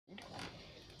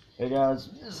Hey guys,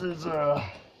 this is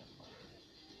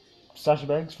Sasha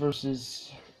Banks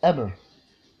versus Emma,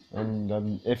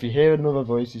 and if you hear another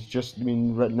voice, it's just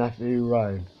nephew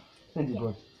Ryan. Isn't it,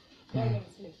 bud? Yeah,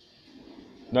 it's me.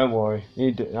 Don't worry,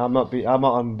 I'm not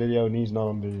on video, and he's not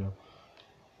on video.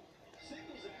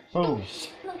 Oh,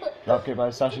 got kicked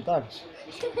by Sasha Banks.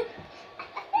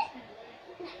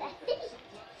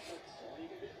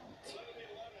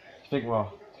 Think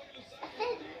what?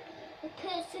 The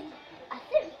person, I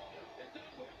think.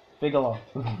 Think a lot.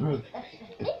 I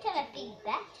think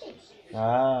Betty.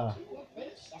 Ah. I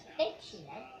think she is.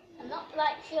 I'm not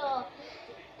quite sure.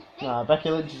 Nah, Becky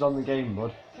Lynch is on the game,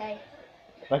 bud. Okay.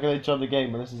 Becky Lynch on the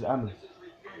game, and this is Emma.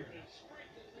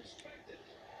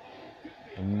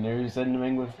 And who's in the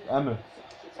ring with Emma?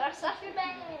 Sasha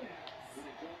Banks.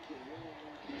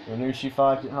 And who she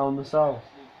fights at Hell in the Cell?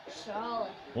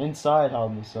 Charlotte. Inside Hell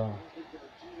in the Cell.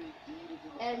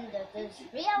 And there's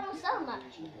 3 Hell in the Cell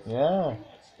matches. Yeah.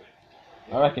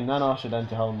 I reckon Nana should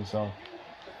enter Hell in the Cell. I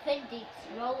think it's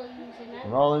Rollins and Owens.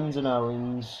 Rollins and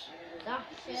Owens.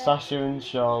 Sasha and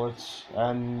Charlotte.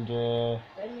 And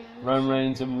Roman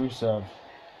Reigns and Rusev.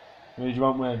 Who do you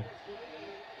want win?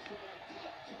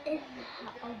 I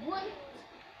want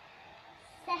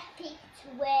Seffi to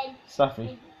win.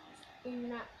 Seffi? In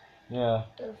that. Yeah.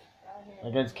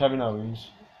 Against Kevin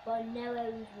Owens. But no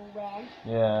Owens will win.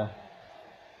 Yeah.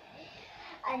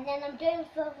 And then I'm doing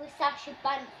for with Sasha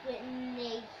Banks winning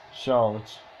the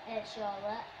Charlotte.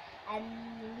 Charlotte. And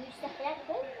Rusev and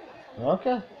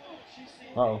Okay.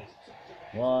 Uh-oh.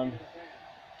 1,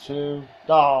 2.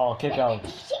 Oh, kick out.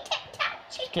 She kicked out.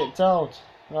 She kicked out.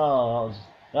 Oh, that was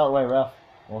out of the way, ref.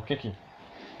 Or kick you.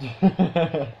 I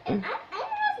hasn't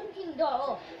even got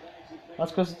up.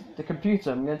 That's because the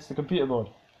computer, I'm against the computer board.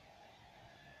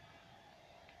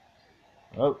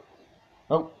 Oh.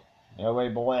 Oh. Away,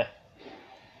 boy.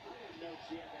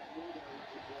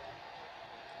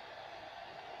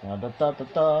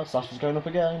 Sasha's going up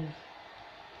again.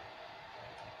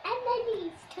 And then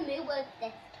needs to move us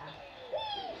this time.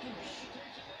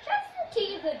 That's the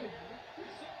TV.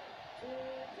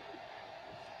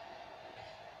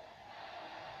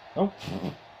 Oh.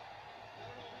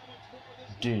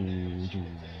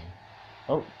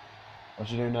 Oh. What's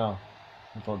she doing now?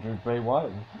 I thought do Bray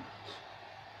Wyatt.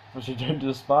 What's she doing to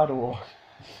the spider walk?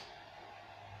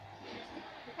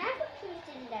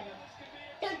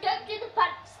 Don't do the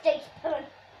backstage pun.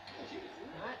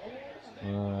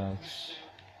 Right.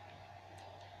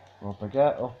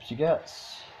 Up she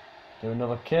gets. Do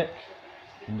another kick.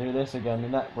 And do this again, the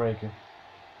neck breaker.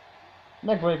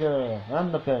 Neck breaker!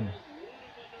 And the pin.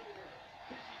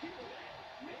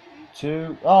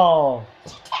 2. Oh!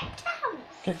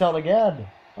 Kicked out again.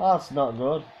 That's not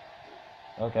good.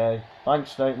 Okay. Bank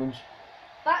statements.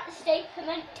 Backstage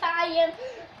time.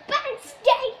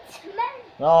 Backstage man.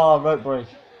 Oh, rope break.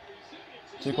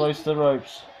 Too close to the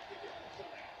ropes.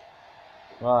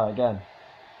 Right, again.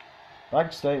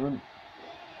 Bank statement.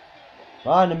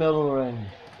 Right in the middle of the ring.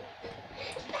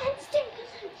 Backstage.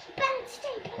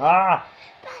 Ah!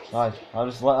 Right, I'll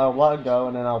let her go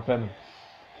and then I'll pin her.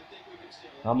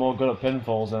 I'm more good at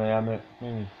pinfalls than I am at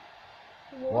maybe.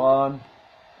 1,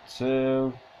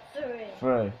 2,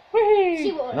 3.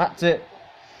 She won. That's it.